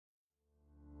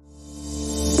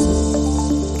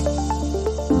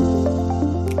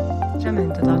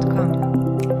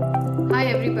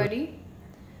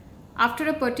After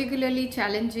a particularly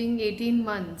challenging 18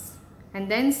 months and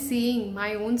then seeing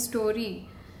my own story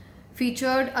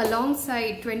featured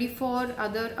alongside 24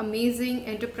 other amazing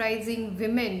enterprising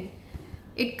women,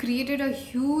 it created a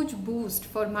huge boost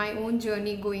for my own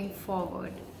journey going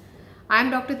forward. I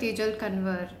am Dr. Tejal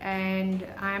Kanwar and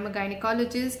I am a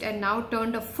gynecologist and now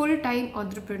turned a full-time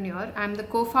entrepreneur. I am the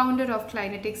co-founder of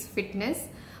Kleinetics Fitness,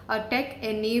 a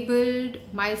tech-enabled,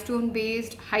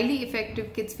 milestone-based, highly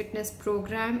effective kids fitness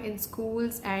program in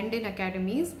schools and in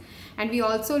academies. And we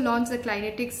also launched the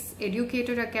Kleinetics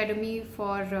Educator Academy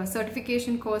for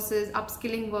certification courses,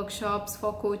 upskilling workshops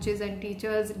for coaches and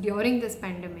teachers during this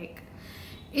pandemic.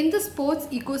 In the sports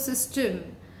ecosystem,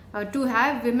 to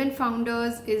have women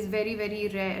founders is very, very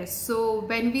rare. So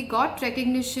when we got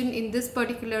recognition in this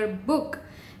particular book,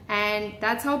 and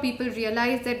that's how people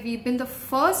realize that we've been the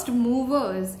first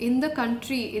movers in the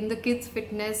country in the kids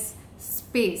fitness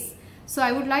space. So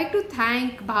I would like to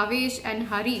thank Bhavesh and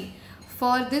Hari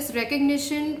for this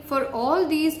recognition for all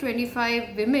these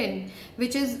 25 women,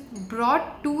 which is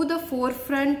brought to the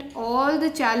forefront all the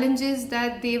challenges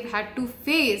that they've had to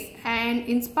face, and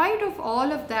in spite of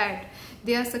all of that,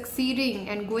 they are succeeding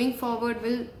and going forward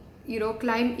will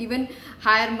climb even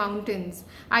higher mountains.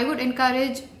 I would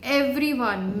encourage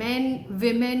everyone, men,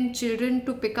 women, children,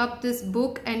 to pick up this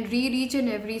book and read each and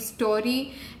every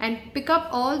story and pick up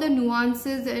all the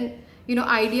nuances and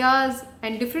ideas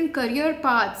and different career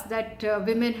paths that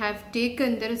women have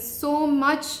taken. There is so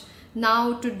much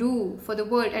now to do for the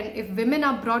world, and if women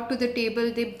are brought to the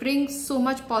table, they bring so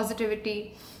much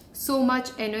positivity, so much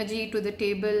energy to the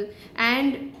table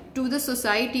and to the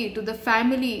society, to the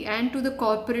family and to the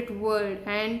corporate world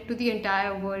and to the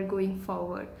entire world going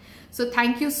forward. So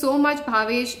thank you so much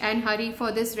Bhavesh and Hari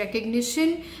for this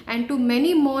recognition, and to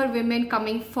many more women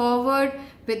coming forward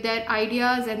with their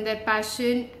ideas and their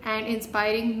passion and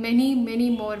inspiring many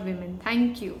more women.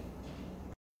 Thank you.